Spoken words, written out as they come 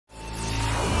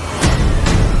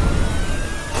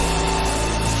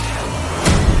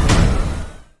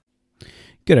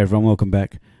G'day everyone, welcome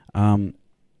back.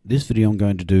 This video I'm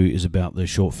going to do is about the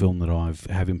short film that I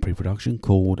have in pre-production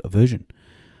called Aversion.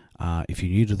 If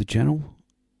you're new to the channel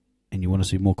and you want to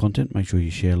see more content, make sure you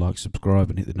share, like,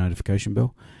 subscribe and hit the notification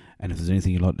bell. And if there's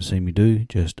anything you'd like to see me do,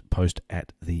 just post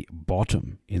at the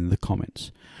bottom in the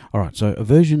comments. Alright, so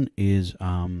Aversion is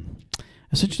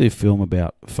essentially a film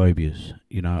about phobias.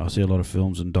 You know, I see a lot of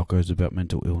films and docos about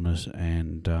mental illness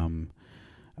and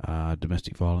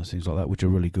domestic violence, things like that, which are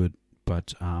really good.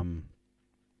 But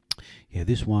yeah,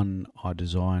 this one I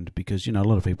designed because, you know, a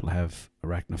lot of people have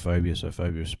arachnophobia, so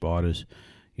phobia of spiders,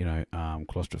 you know,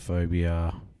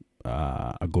 claustrophobia,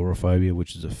 agoraphobia,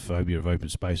 which is a phobia of open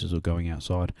spaces or going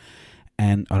outside.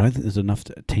 And I don't think there's enough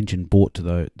attention brought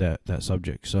to that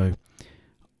subject. So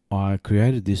I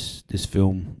created this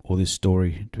film, or this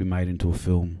story, to be made into a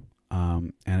film.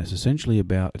 And it's essentially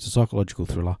about, it's a psychological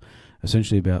thriller,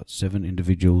 essentially about 7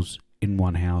 individuals in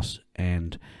one house,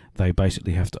 and they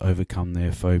basically have to overcome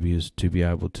their phobias to be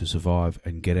able to survive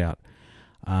and get out.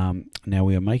 Now,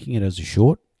 we are making it as a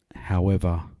short.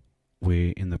 However,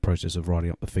 we're in the process of writing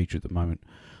up the feature at the moment.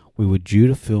 We were due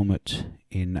to film it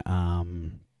in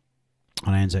on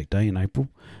Anzac Day in April,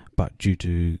 but due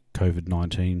to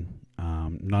COVID-19,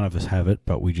 none of us have it,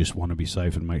 but we just want to be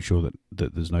safe and make sure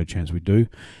that there's no chance we do.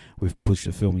 We've pushed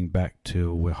the filming back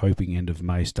till, we're hoping, end of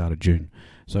May, start of June.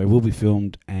 So it will be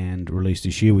filmed and released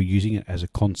this year. We're using it as a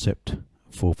concept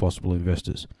for possible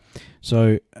investors.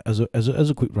 So as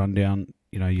a quick rundown,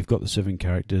 you know, you've got the 7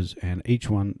 characters, and each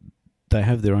one, they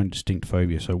have their own distinct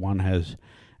phobia. So one has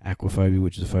aquaphobia,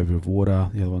 which is a phobia of water.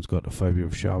 The other one's got a phobia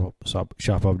of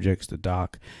sharp objects, the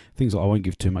dark, things that I won't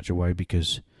give too much away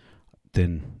because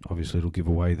then obviously it'll give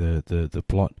away the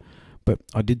plot. But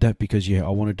I did that because, yeah, I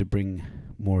wanted to bring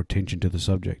more attention to the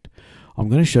subject. I'm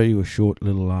going to show you a short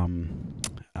little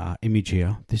image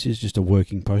here. This is just a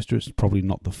working poster. It's probably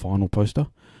not the final poster,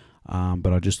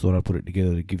 but I just thought I'd put it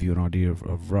together to give you an idea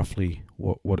of roughly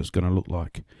what it's going to look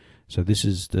like. So this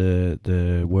is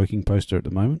the working poster at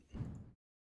the moment.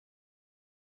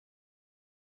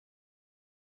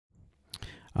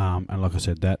 And like I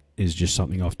said, that is just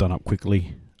something I've done up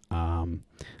quickly.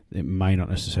 It may not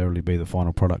necessarily be the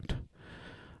final product,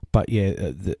 but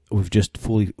yeah, we've just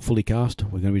fully cast.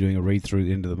 We're going to be doing a read through at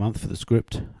the end of the month for the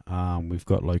script. We've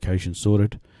got locations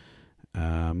sorted,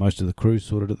 most of the crew's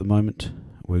sorted at the moment.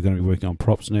 We're going to be working on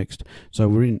props next, so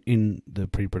we're in the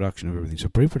pre-production of everything. So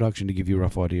pre-production, to give you a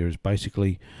rough idea, is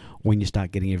basically when you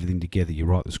start getting everything together. You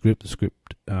write the script. The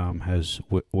script we're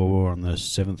on the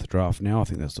 7th draft now. I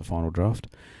think that's the final draft.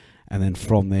 And then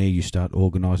from there, you start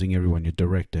organising everyone, your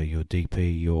director, your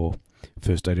DP, your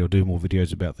first AD. I'll do more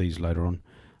videos about these later on.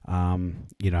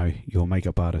 You know, your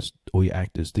makeup artist, or your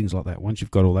actors, things like that. Once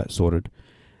you've got all that sorted,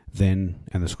 then,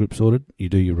 and the script sorted, you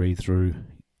do your read through,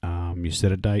 you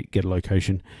set a date, get a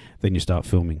location, then you start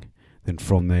filming. Then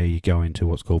from there, you go into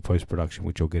what's called post-production,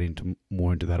 which I'll get into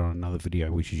more into that on another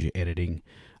video, which is your editing,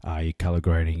 your colour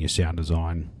grading, your sound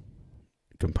design,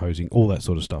 composing, all that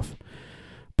sort of stuff.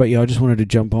 But yeah, I just wanted to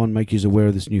jump on, make you aware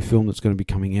of this new film that's going to be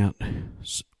coming out.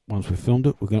 Once we've filmed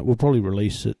it, we'll probably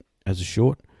release it as a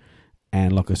short.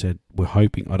 And like I said, we're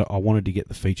hoping, I wanted to get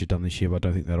the feature done this year, but I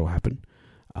don't think that'll happen.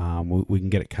 We can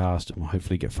get it cast and we'll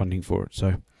hopefully get funding for it.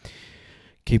 So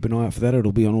keep an eye out for that.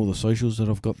 It'll be on all the socials that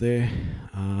I've got there.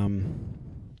 And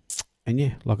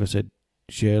yeah, like I said,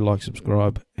 share, like,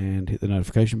 subscribe, and hit the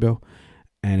notification bell.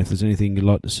 And if there's anything you'd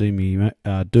like to see me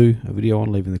do a video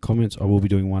on, leave in the comments. I will be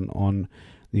doing one on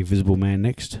the Invisible Man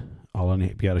next. I'll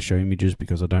only be able to show images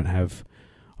because I'm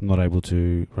not able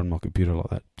to run my computer like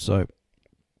that. So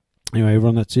anyway,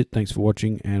 everyone, that's it. Thanks for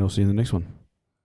watching, and I'll see you in the next one.